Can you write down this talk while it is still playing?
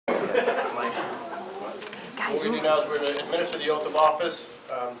What we do now is we're going to administer the oath of office,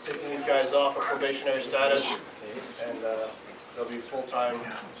 taking these guys off of probationary status, and they'll be full-time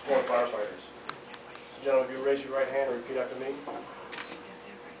sworn firefighters. So, gentlemen, if you raise your right hand and repeat after me.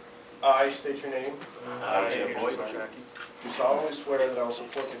 I state your name. I, Boyk, Do solemnly swear that I will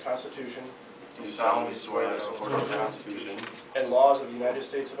support the Constitution. Do solemnly swear that I will support the Constitution And laws of the United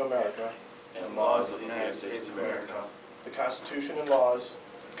States of America. and laws of the United States of America. The Constitution and laws.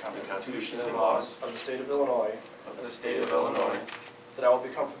 The Constitution and laws Of the State of Illinois. of the State of Illinois. That I will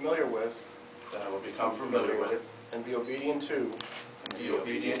become familiar with. That I will become familiar with And be obedient to. and be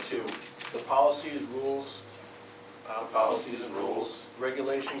obedient to The policies, rules, policies and rules,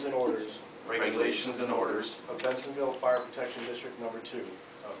 regulations, and orders. regulations and orders Of Bensenville Fire Protection District Number 2.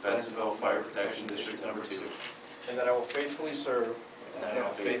 of Bensenville Fire Protection District Number 2. And that I will faithfully serve. And that I will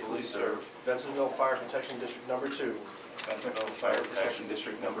faithfully serve Bensenville Fire Protection District Number 2. Bensenville Fire Protection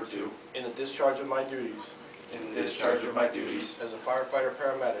District Number 2 In the discharge of my duties. in the discharge of my duties As a firefighter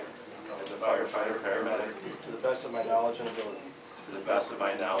paramedic. as a firefighter paramedic To the best of my knowledge and ability. to the best of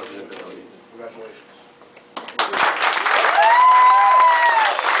my knowledge and ability. Congratulations.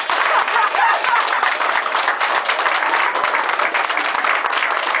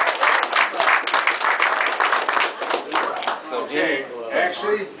 Okay,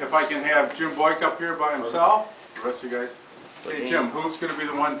 actually, if I can have Jim Boyk up here by himself, the rest of you guys. Hey Jim, who's going to be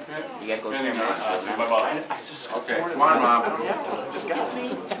the one pinning us? Okay, come on, Mom.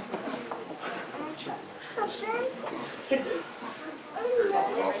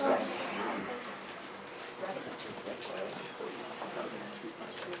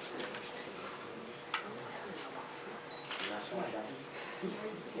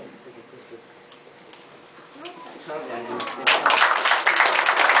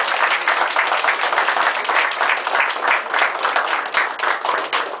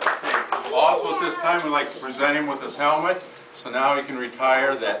 Also at this time, we'd like to present him with his helmet, so now he can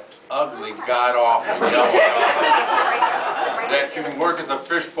retire that ugly, god-awful yellow helmet that can work as a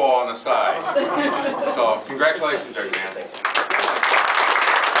fishbowl on the side. So, congratulations there, Dan.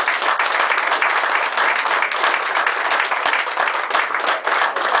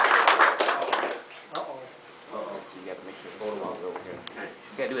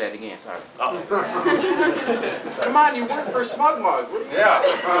 Can't do that again, sorry. Come on, you work for Smug Mug. Yeah.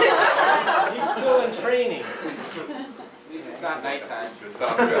 He's still in training. At least it's not nighttime.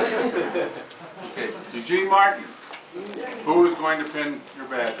 Sounds good. Okay, Eugene Martin, who is going to pin your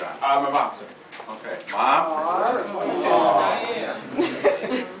badge on? My mom, sir. Okay, Mom? Diane.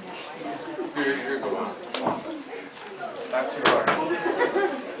 Here you go, Mom. Not too hard.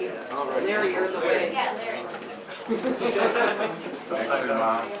 Larry, you're in the way. Actually,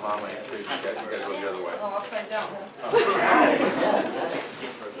 Mom, actually, you gotta go the other way. Oh, upside down.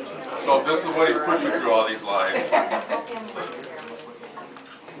 So this is what he's put you through all these lives.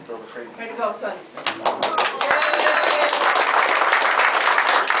 Way to go, son.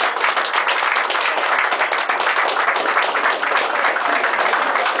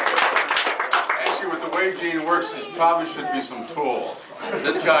 Actually, with the way Gene works, there probably should be some tools.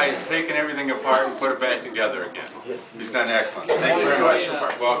 This guy is taking everything apart and put it back together again. He's done excellent. Thank you very much.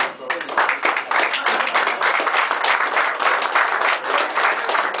 Welcome.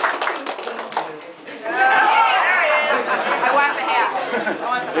 I want the hat. I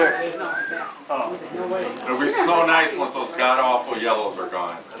want the hat. It'll be so nice once those god-awful yellows are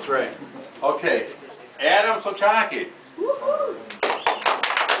gone. That's right. Okay, Adam Sochacki. What?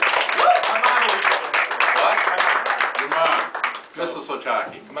 Your mom, Mrs.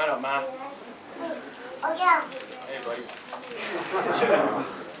 Sochacki. Come on up, Mom. Hey, buddy.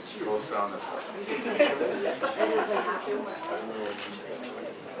 Go down this way.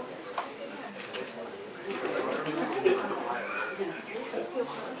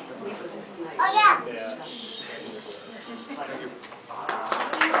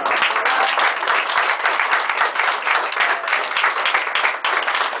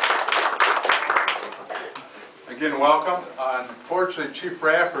 Again, welcome. Unfortunately, Chief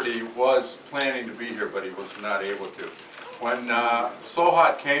Rafferty was planning to be here, but he was not able to. When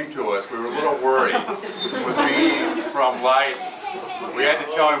Sohat came to us, we were a little worried with being from Leiden. We had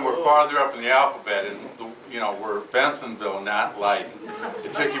to tell him we're farther up in the alphabet, and we're Bensenville, not Leiden.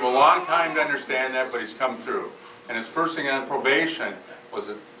 It took him a long time to understand that, but he's come through. And his first thing on probation was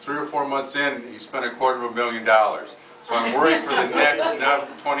that 3 or 4 months in, he spent $250,000. So I'm worried for the next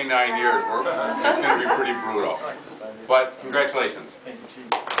 29 years. It's going to be pretty brutal. But congratulations. Thank you, Chief.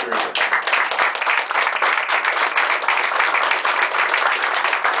 Very good.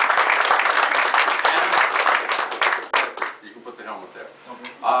 You can put the helmet there.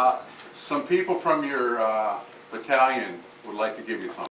 Some people from your battalion would like to give you something.